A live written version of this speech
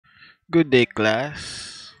Good day,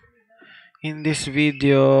 class. In this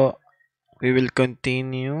video, we will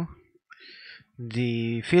continue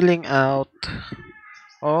the filling out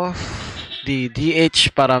of the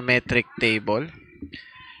D-H Parametric Table.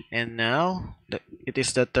 And now, it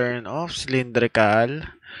is the turn of Cylindrical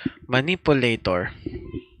Manipulator.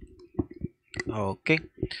 Okay.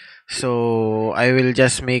 So, I will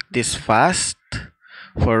just make this fast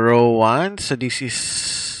for row 1. So, this is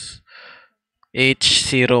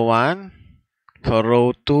H01. For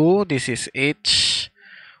row 2, this is H1,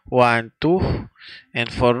 2. And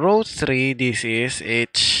for row 3, this is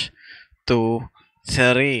H2,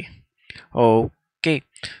 3. Okay.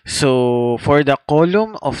 So, for the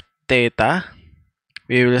column of theta,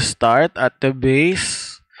 we will start at the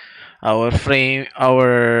base. Our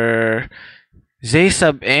Z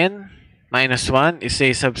sub n minus 1 is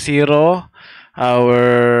Z sub 0.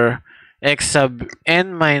 Our X sub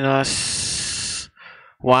n minus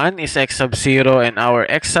 1 is X sub 0, and our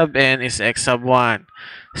X sub n is X sub 1.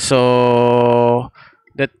 So,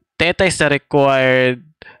 the theta is the required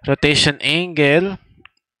rotation angle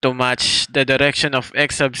to match the direction of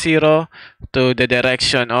X sub 0 to the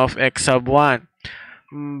direction of X sub 1.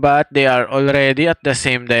 But they are already at the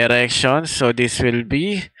same direction, so this will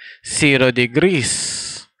be 0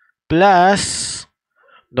 degrees. Plus,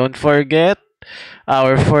 don't forget,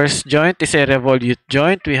 our first joint is a revolute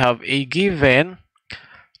joint. We have a given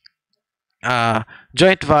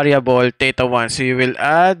joint variable theta 1. So you will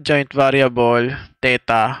add joint variable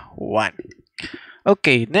theta 1.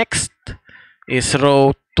 Okay, next is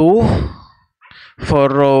row 2. For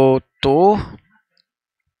row 2,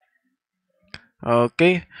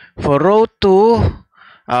 okay, for row 2,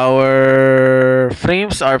 our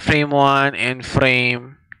frames are frame 1 and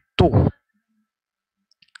frame 2.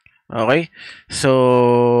 Okay,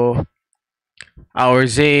 so our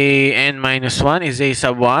Zn minus 1 is Z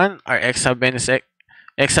sub 1, our X sub n is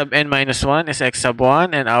X sub n minus 1 is X sub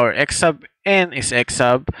 1, and our X sub n is X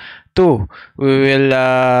sub 2. We will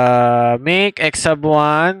make X sub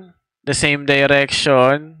 1 the same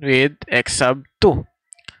direction with X sub 2.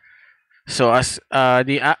 So as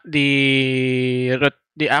the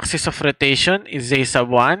axis of rotation is Z sub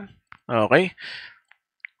 1. Okay.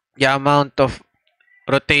 The amount of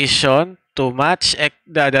rotation to match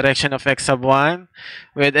the direction of X sub 1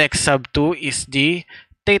 with X sub 2 is the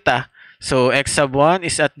theta. So X sub 1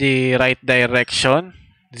 is at the right direction.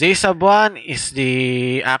 Z sub 1 is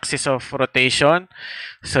the axis of rotation.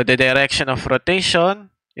 So the direction of rotation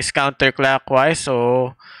is counterclockwise.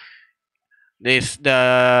 So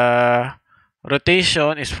the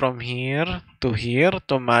rotation is from here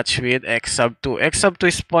to match with X sub 2. X sub 2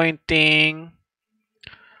 is pointing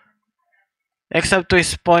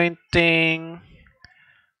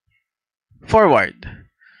forward.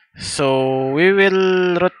 So we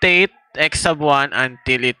will rotate X sub 1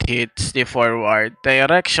 until it hits the forward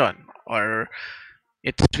direction, or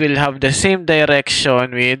it will have the same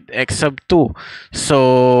direction with X sub 2.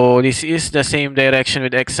 So this is the same direction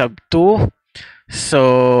with X sub 2.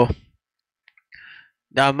 So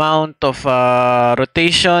the amount of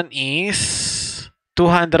rotation is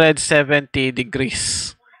 270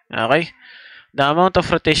 degrees. Okay? The amount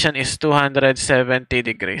of rotation is 270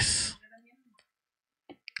 degrees.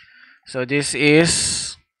 So this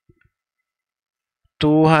is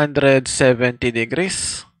 270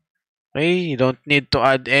 degrees. Okay, you don't need to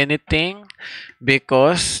add anything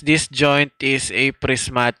because this joint is a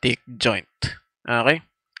prismatic joint. Okay,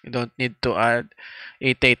 you don't need to add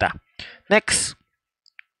a theta. Next,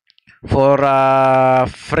 for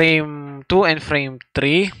frame 2 and frame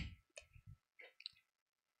 3,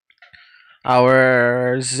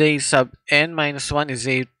 our Z sub n minus 1 is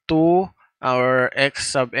Z2, our X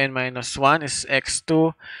sub n minus 1 is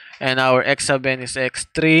X2, and our X sub n is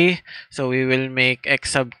X3. So we will make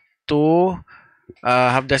X sub 2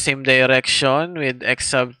 have the same direction with X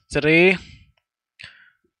sub 3.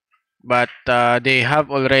 But they have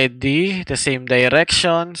already the same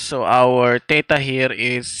direction. So our theta here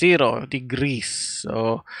is 0 degrees.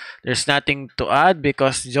 So there's nothing to add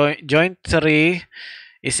because joint 3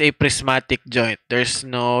 is a prismatic joint. There's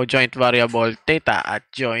no joint variable theta at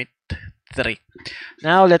joint 3.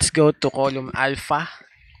 Now let's go to column alpha.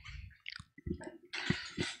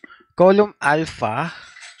 Column alpha,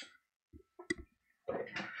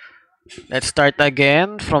 let's start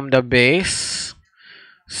again from the base.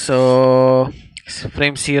 So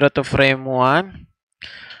frame 0 to frame 1.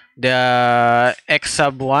 The X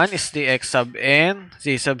sub 1 is the X sub n.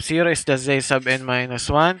 Z sub 0 is the Z sub n minus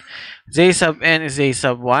 1. Z sub n is Z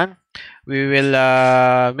sub 1. We will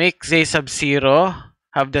make Z sub 0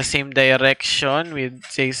 have the same direction with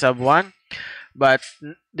Z sub 1. but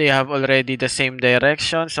they have already the same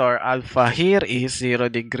direction, so our alpha here is 0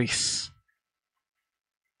 degrees.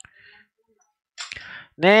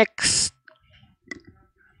 Next,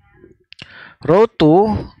 row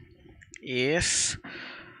 2 is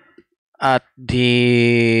at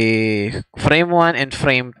the frame 1 and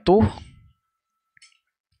frame 2.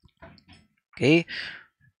 Okay.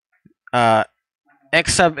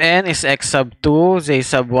 X sub n is x sub 2, z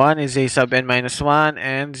sub 1 is z sub n minus 1,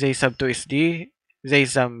 and z sub 2 is d z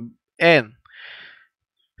sub n.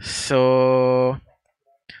 So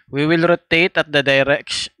we will rotate at the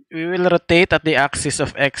direction. We will rotate at the axis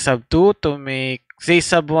of x sub 2 to make z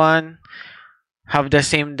sub 1 have the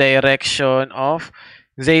same direction of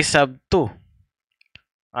z sub 2.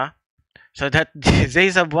 So that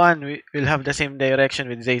z sub 1 will have the same direction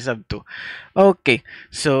with z sub 2. Okay,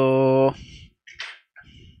 so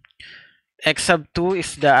x sub 2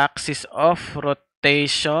 is the axis of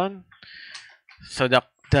rotation. So the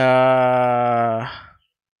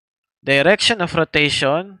direction of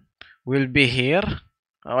rotation will be here.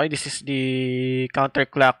 Okay, this is the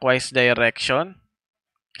counterclockwise direction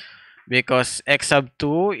because x sub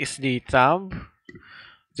 2 is the thumb,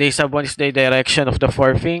 z sub 1 is the direction of the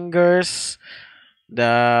four fingers,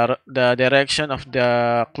 the direction of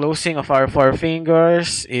the closing of our four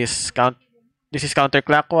fingers is this is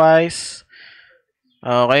counterclockwise.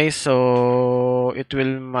 Okay, so it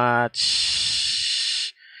will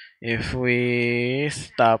match if we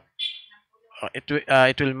stop.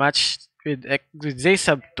 It will match with z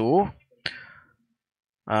sub 2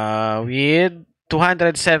 with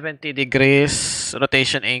 270 degrees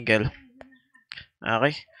rotation angle.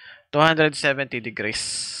 Okay, 270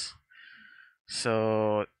 degrees.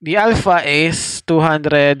 So the alpha is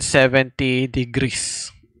 270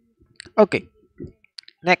 degrees. Okay,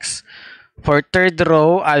 next for third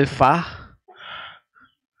row alpha.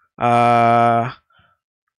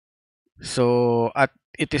 So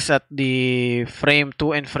it is at the frame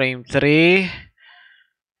 2 and frame 3.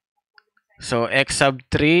 So x sub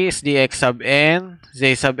 3 is the x sub n,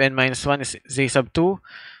 z sub n minus 1 is z sub 2,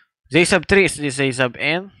 z sub 3 is the z sub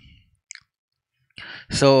n.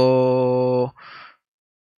 So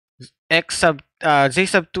z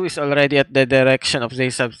sub 2 is already at the direction of z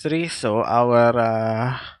sub 3, so our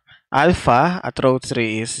alpha at row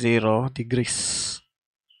 3 is 0 degrees.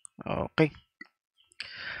 Okay.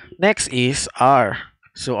 Next is r.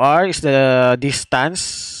 So r is the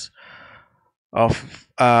distance of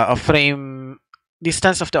frame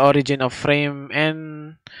distance of the origin of frame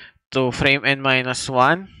n to frame n minus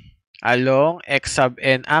 1 along x sub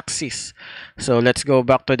n axis. So let's go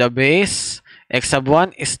back to the base. X sub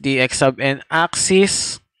 1 is the x sub n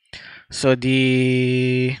axis. So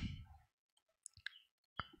the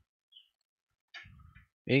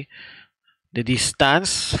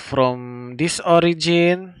distance from this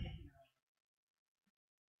origin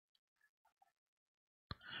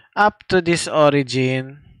up to this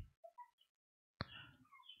origin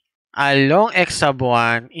along x sub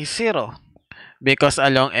 1 is 0 because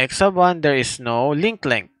along x sub 1 there is no link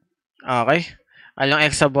length. Okay, along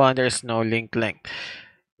x sub 1 there is no link length.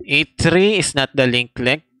 A3 is not the link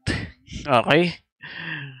length. Okay,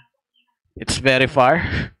 it's very far.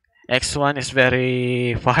 X1 is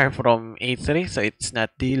very far from A3, so it's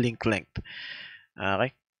not the link length.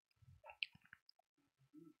 Okay.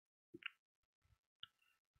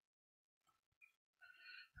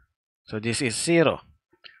 So this is 0.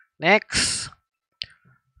 Next,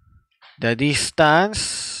 the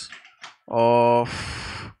distance of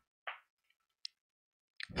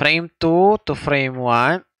frame 2 to frame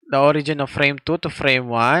 1, the origin of frame 2 to frame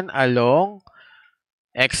 1 along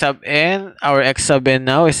x sub n. Our x sub n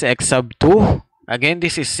now is x sub 2. Again,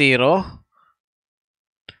 this is 0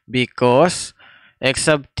 because x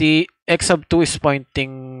sub 2 is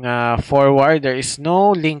pointing forward. There is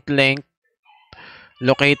no link length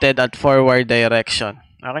located at forward direction.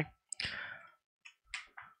 Okay.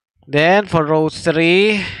 Then for row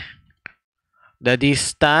 3, the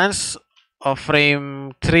distance of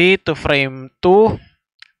frame 3 to frame 2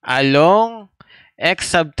 along x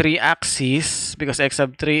sub 3 axis, because x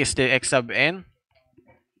sub 3 is the x sub n.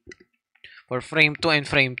 For frame 2 and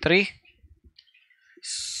frame 3,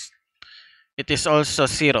 it is also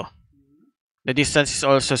 0. The distance is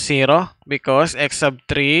also 0 because x sub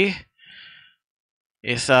 3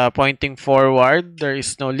 is pointing forward. There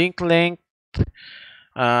is no link length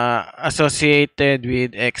associated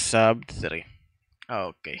with x sub 3.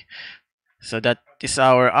 Okay, so that is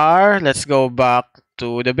our r. Let's go back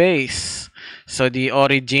to the base. So the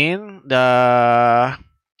origin, the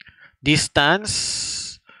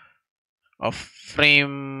distance of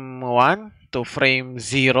frame 1 to frame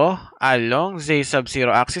 0 along z sub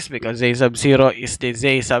 0 axis because z sub 0 is the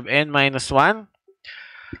z sub n minus 1.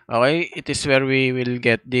 Okay, it is where we will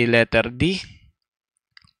get the letter D.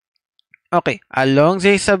 Okay, along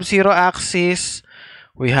z sub 0 axis,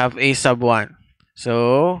 we have a sub 1.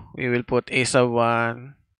 So, we will put a sub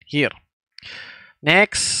 1 here.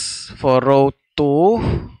 Next, for row 2,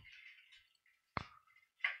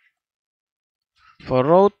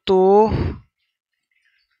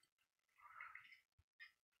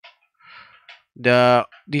 the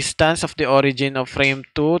distance of the origin of frame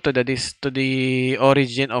 2 to the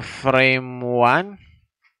origin of frame 1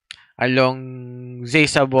 along z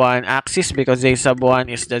sub 1 axis, because z sub 1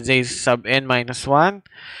 is the z sub n minus 1,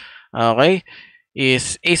 okay,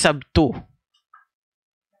 is a sub 2.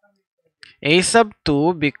 A sub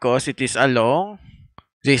 2 because it is along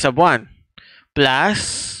z sub 1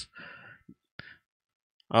 plus,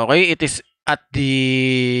 okay, it is at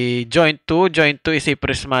the joint 2. Joint 2 is a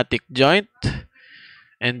prismatic joint,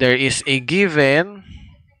 and there is a given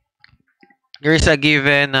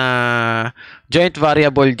joint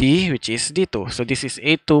variable D, which is D2. So this is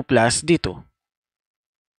A2 plus D2.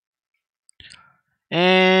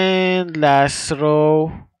 And last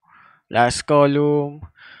row, last column,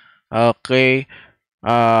 okay,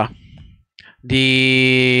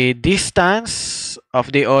 the distance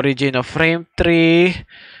of the origin of frame 3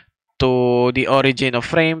 to the origin of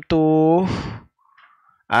frame 2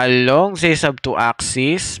 along z sub 2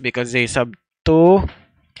 axis, because z sub 2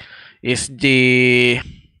 is the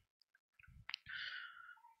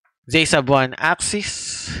z sub 1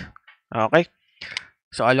 axis. Okay,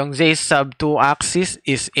 so along z sub 2 axis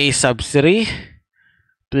is a sub 3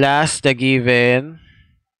 plus the given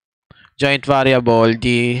joint variable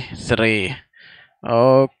D3.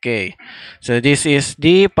 Okay, so this is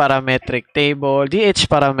the parametric table, D-H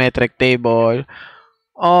parametric table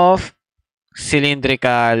of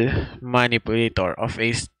cylindrical manipulator of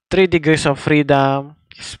a 3 degrees of freedom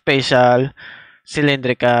special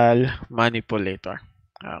cylindrical manipulator.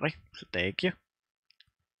 Okay, so thank you.